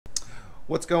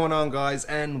What's going on, guys,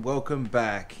 and welcome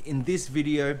back. In this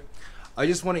video I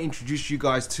just want to introduce you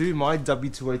guys to my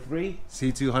W203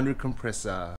 C200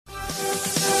 compressor.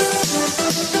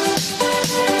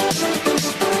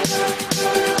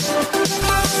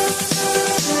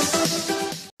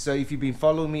 So if you've been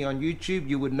following me on YouTube,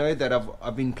 you would know that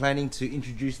I've been planning to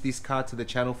introduce this car to the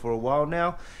channel for a while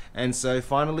now, and so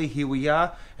finally here we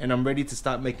are, and I'm ready to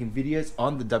start making videos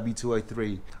on the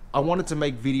W203. I wanted to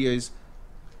make videos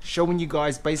showing you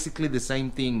guys basically the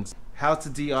same things: how to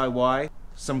DIY,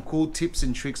 some cool tips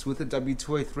and tricks with the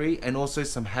W203, and also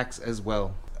some hacks as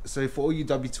well. So for all you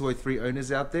W203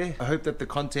 owners out there, I hope that the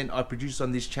content I produce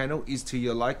on this channel is to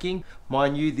your liking.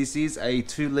 Mind you, this is a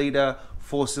 2-litre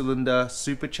 4-cylinder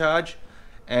supercharge,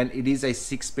 and it is a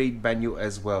 6-speed manual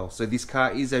as well. So this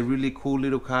car is a really cool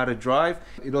little car to drive.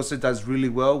 It also does really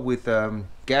well with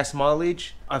gas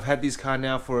mileage. I've had this car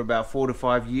now for about 4 to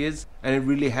 5 years, and it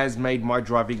really has made my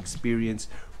driving experience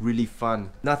really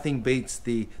fun. Nothing beats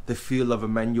the feel of a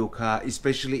manual car,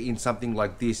 especially in something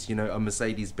like this, you know, a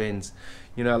Mercedes Benz.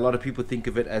 You know, a lot of people think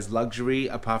of it as luxury,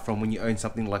 apart from when you own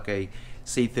something like a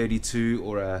C32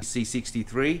 or a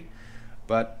C63.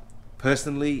 But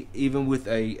personally, even with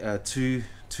a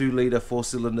 2-litre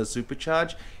 4-cylinder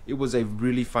supercharge, it was a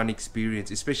really fun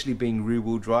experience, especially being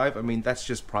rear-wheel drive. I mean, that's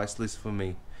just priceless for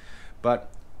me.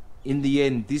 But in the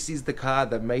end, this is the car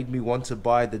that made me want to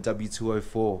buy the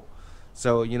W204.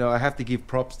 So, you know, I have to give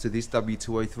props to this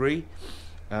W203.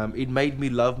 It made me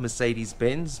love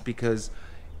Mercedes-Benz, because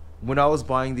when I was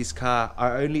buying this car,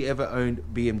 I only ever owned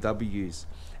BMWs.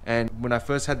 And when I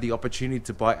first had the opportunity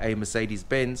to buy a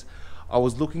Mercedes-Benz, I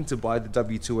was looking to buy the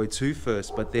W202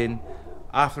 first, but then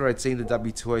after I'd seen the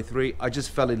W203, I just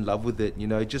fell in love with it. You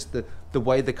know, just the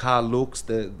way the car looks,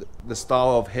 the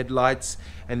style of headlights,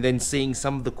 and then seeing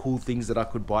some of the cool things that I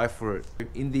could buy for it.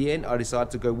 In the end, I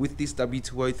decided to go with this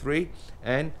W203,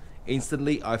 and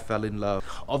instantly I fell in love.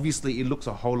 Obviously, it looks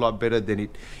a whole lot better than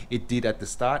it did at the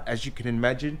start. As you can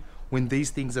imagine, when these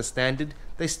things are standard,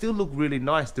 they still look really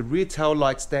nice. The rear tail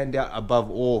lights stand out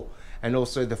above all, and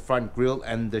also the front grille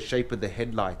and the shape of the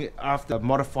headlight. After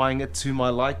modifying it to my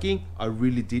liking, I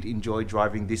really did enjoy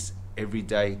driving this every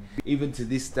day. Even to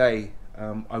this day,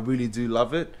 I really do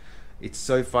love it. It's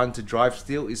so fun to drive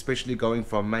still, especially going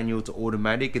from manual to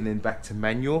automatic and then back to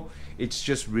manual. It's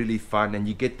just really fun, and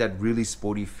you get that really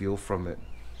sporty feel from it.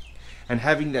 And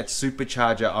having that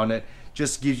supercharger on it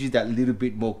just gives you that little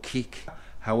bit more kick.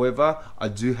 However, I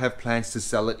do have plans to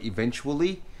sell it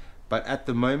eventually, but at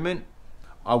the moment,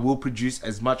 I will produce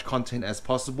as much content as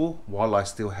possible while I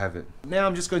still have it. Now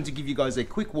I'm just going to give you guys a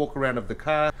quick walk around of the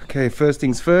car. Okay, first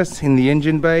things first, in the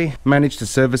engine bay, managed to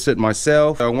service it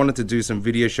myself. I wanted to do some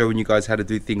video showing you guys how to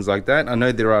do things like that. I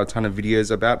know there are a ton of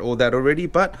videos about all that already,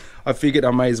 but I figured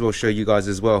I may as well show you guys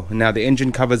as well. Now the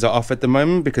engine covers are off at the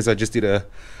moment because I just did a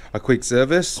quick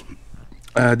service.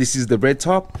 This is the red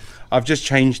top. I've just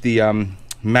changed the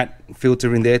matte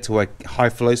filter in there to a high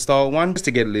flow style one, just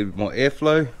to get a little bit more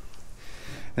airflow.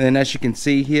 And then as you can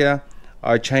see here,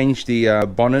 I changed the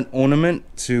bonnet ornament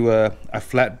to a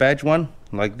flat badge one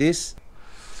like this.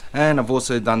 And I've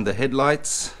also done the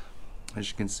headlights, as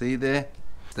you can see there.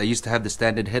 They used to have the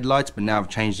standard headlights, but now I've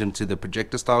changed them to the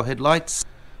projector style headlights.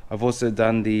 I've also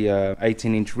done the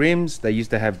 18-inch rims. They used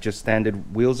to have just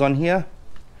standard wheels on here.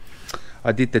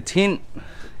 I did the tint.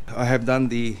 I have done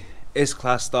the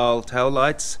S-Class style tail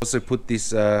lights. Also put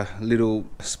this little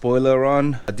spoiler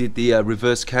on. I did the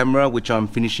reverse camera, which I'm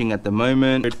finishing at the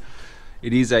moment.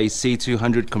 It is a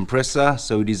C200 compressor,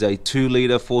 so it is a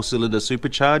 2-litre 4-cylinder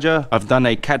supercharger. I've done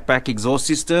a catback exhaust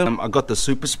system. I got the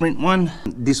Super Sprint one.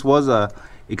 This was a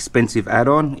expensive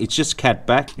add-on. It's just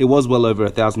catback. It was well over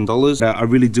 $1,000. I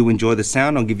really do enjoy the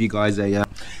sound. I'll give you guys a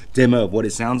demo of what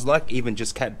it sounds like, even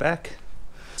just catback.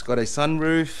 It's got a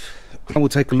sunroof. I will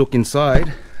take a look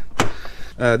inside.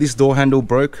 This door handle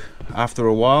broke after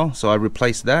a while, so I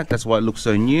replaced that. That's why it looks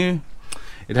so new.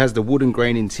 It has the wooden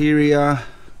grain interior.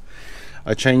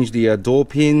 I changed the door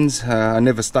pins. I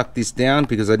never stuck this down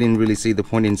because I didn't really see the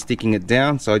point in sticking it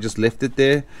down, so I just left it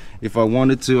there. If I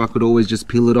wanted to, I could always just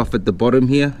peel it off at the bottom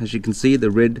here. As you can see,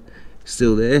 the red is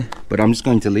still there, but I'm just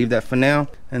going to leave that for now.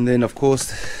 And then of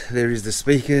course there is the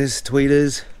speakers,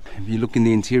 tweeters. If you look in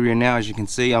the interior now, as you can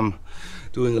see, I'm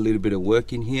doing a little bit of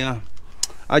work in here.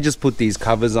 I just put these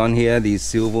covers on here, these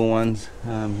silver ones.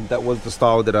 That was the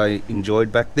style that I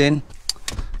enjoyed back then.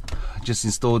 I just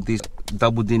installed this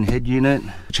double din head unit.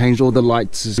 Changed all the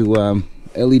lights to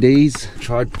LEDs.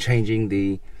 Tried changing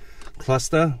the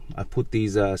cluster. I put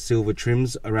these silver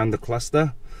trims around the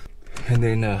cluster. And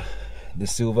then the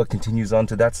silver continues on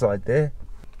to that side there.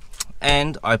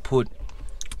 And I put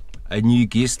a new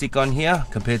gear stick on here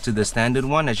compared to the standard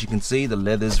one. As you can see, the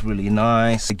leather's really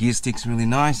nice, the gear stick's really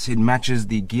nice, it matches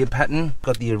the gear pattern.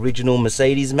 Got the original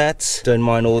Mercedes mats, don't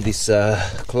mind all this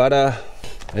clutter.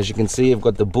 As you can see, I've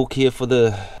got the book here for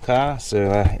the car, so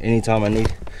anytime I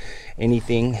need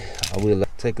anything I will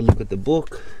take a look at the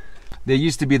book. There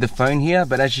used to be the phone here,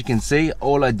 but as you can see,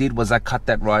 all I did was I cut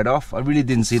that right off. I really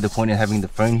didn't see the point in having the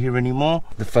phone here anymore.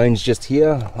 The phone's just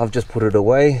here, I've just put it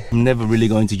away. I'm never really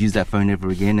going to use that phone ever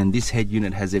again, and this head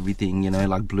unit has everything, you know,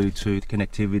 like Bluetooth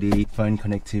connectivity, phone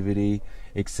connectivity,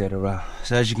 etc.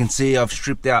 So as you can see, I've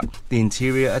stripped out the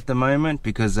interior at the moment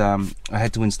because I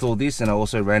had to install this, and I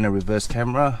also ran a reverse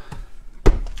camera.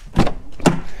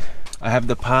 I have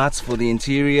the parts for the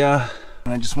interior.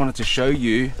 And I just wanted to show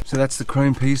you. So that's the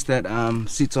chrome piece that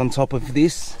sits on top of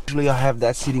this. Usually I have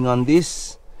that sitting on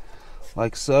this,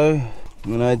 like so.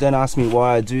 You know, don't ask me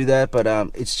why I do that, but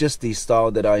it's just the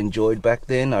style that I enjoyed back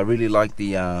then. I really liked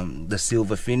the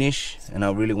silver finish, and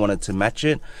I really wanted to match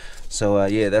it. So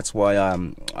yeah, that's why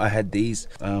I had these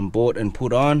bought and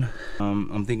put on.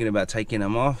 I'm thinking about taking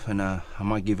them off, and I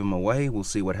might give them away. We'll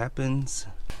see what happens.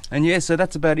 And yeah, so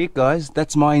that's about it, guys.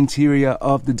 That's my interior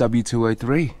of the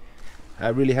W203. I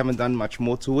really haven't done much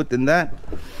more to it than that.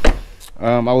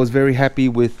 I was very happy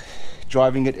with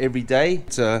driving it every day.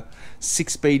 It's a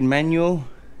 6-speed manual.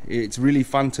 It's really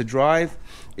fun to drive.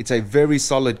 It's a very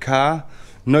solid car.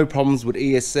 No problems with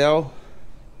ESL.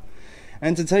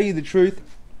 And to tell you the truth,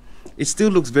 it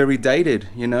still looks very dated,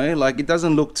 you know, like it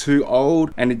doesn't look too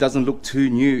old and it doesn't look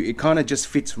too new. It kind of just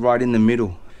fits right in the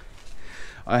middle.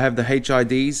 I have the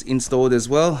HIDs installed as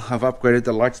well. I've upgraded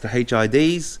the lights to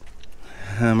HIDs.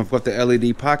 I've got the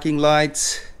LED parking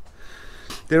lights.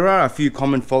 There are a few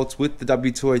common faults with the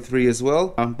W203 as well,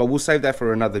 but we'll save that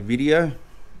for another video.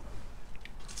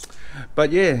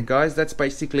 But yeah, guys, that's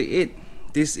basically it.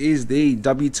 This is the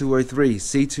W203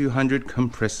 C200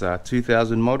 compressor,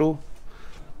 2000 model.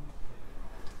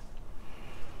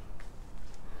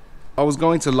 I was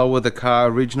going to lower the car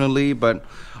originally, but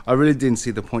I really didn't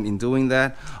see the point in doing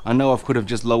that. I know I could have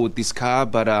just lowered this car,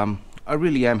 but I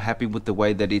really am happy with the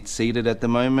way that it's seated at the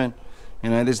moment. You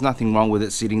know, there's nothing wrong with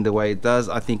it sitting the way it does.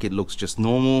 I think it looks just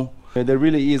normal. There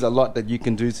really is a lot that you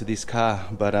can do to this car,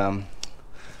 but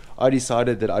I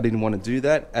decided that I didn't want to do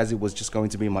that, as it was just going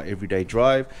to be my everyday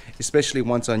drive, especially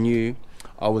once I knew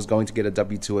I was going to get a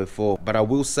W204. But I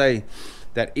will say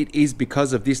that it is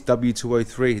because of this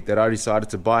W203 that I decided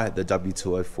to buy the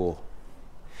W204.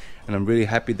 And I'm really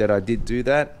happy that I did do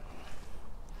that.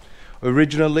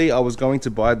 Originally, I was going to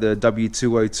buy the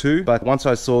W202, but once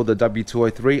I saw the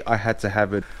W203, I had to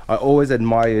have it. I always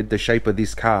admired the shape of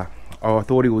this car. I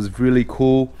thought it was really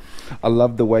cool. I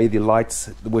love the way the lights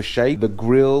were shaped, the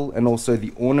grille, and also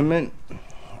the ornament.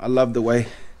 I love the way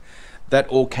that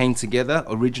all came together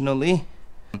originally.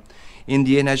 In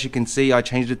the end, as you can see, I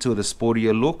changed it to the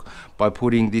sportier look by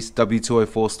putting this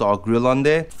W204 style grille on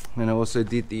there. And I also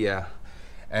did the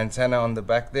antenna on the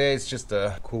back there. It's just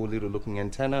a cool little looking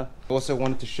antenna. I also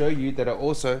wanted to show you that I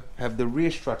also have the rear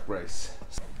strut brace.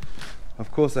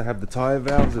 Of course, I have the tire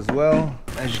valves as well.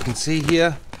 As you can see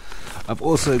here, I've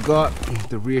also got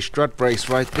the rear strut brace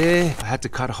right there. I had to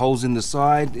cut holes in the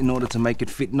side in order to make it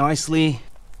fit nicely.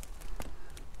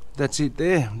 That's it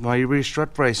there, my rear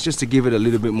strut brace, just to give it a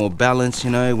little bit more balance,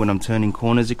 you know, when I'm turning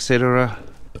corners, etc.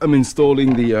 I'm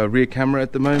installing the rear camera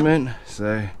at the moment,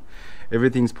 so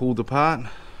everything's pulled apart.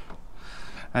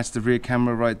 That's the rear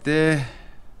camera right there.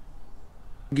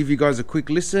 I'll give you guys a quick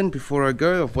listen before I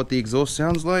go of what the exhaust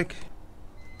sounds like.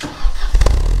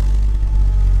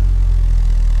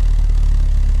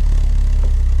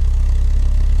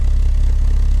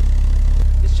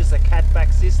 It's just a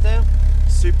catback system,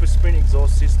 super sprint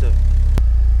exhaust system.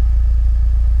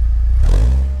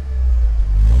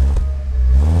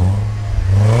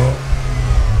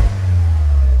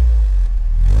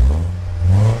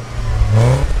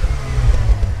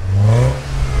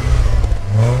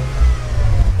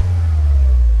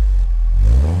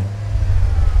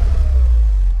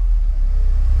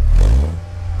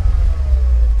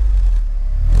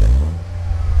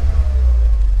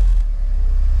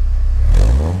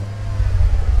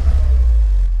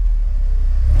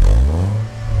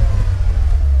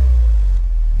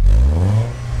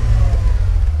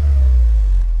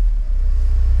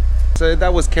 So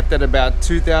that was kept at about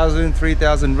 2,000,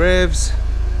 3,000 revs.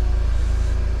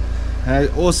 And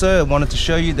also I wanted to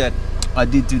show you that I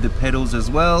did do the pedals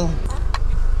as well.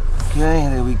 Okay,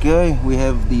 there we go. We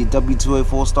have the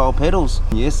W204 style pedals.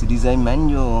 Yes, it is a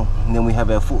manual. And then we have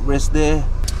our footrest there.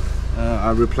 I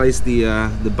replaced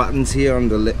the buttons here on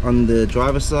the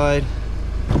driver's side.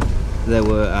 They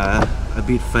were a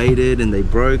bit faded and they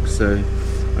broke, so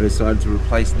I I decided to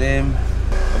replace them.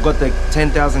 I've got the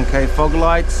 10,000K fog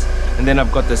lights, and then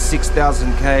I've got the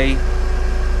 6,000K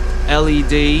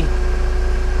LED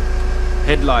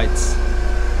headlights.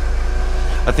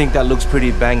 I think that looks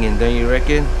pretty banging, don't you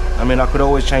reckon? I mean, I could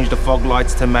always change the fog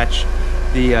lights to match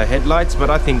the headlights, but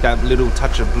I think that little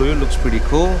touch of blue looks pretty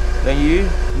cool, don't you?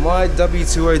 My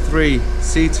W203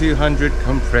 C200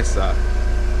 compressor.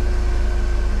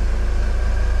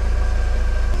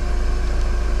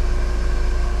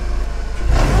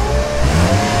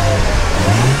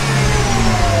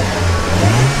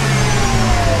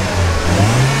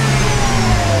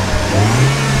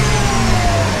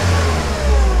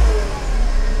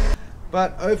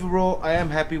 But overall, I am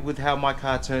happy with how my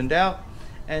car turned out,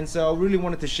 and so I really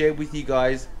wanted to share with you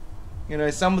guys, you know,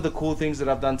 some of the cool things that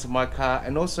I've done to my car,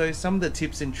 and also some of the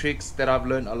tips and tricks that I've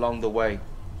learned along the way.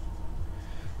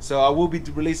 So I will be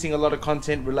releasing a lot of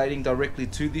content relating directly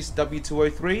to this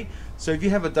W203. So if you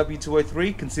have a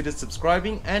W203, consider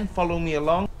subscribing and follow me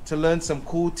along to learn some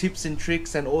cool tips and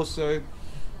tricks, and also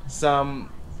some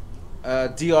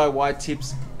DIY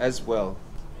tips as well.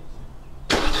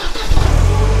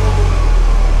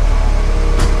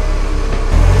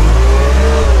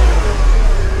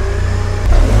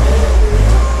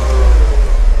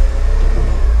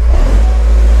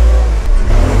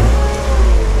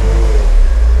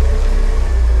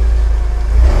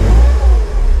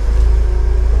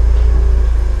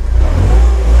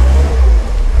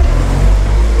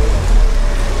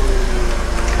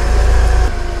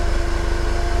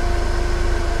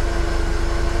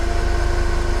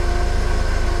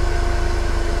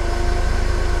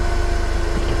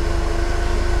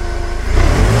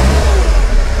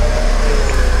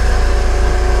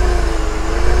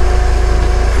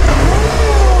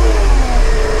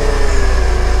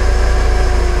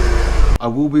 I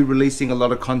will be releasing a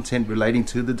lot of content relating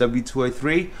to the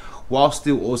W203 while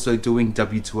still also doing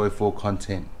W204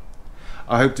 content.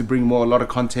 I hope to bring a lot of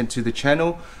content to the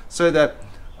channel so that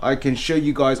I can show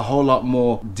you guys a whole lot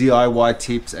more DIY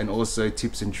tips and also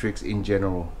tips and tricks in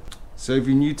general. So if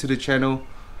you're new to the channel,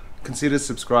 consider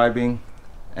subscribing,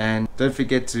 and don't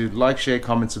forget to like, share,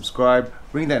 comment, subscribe,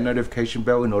 ring that notification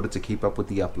bell in order to keep up with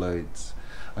the uploads.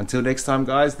 Until next time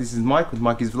guys, this is Mike with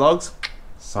mikeyz vlogs,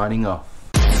 signing off.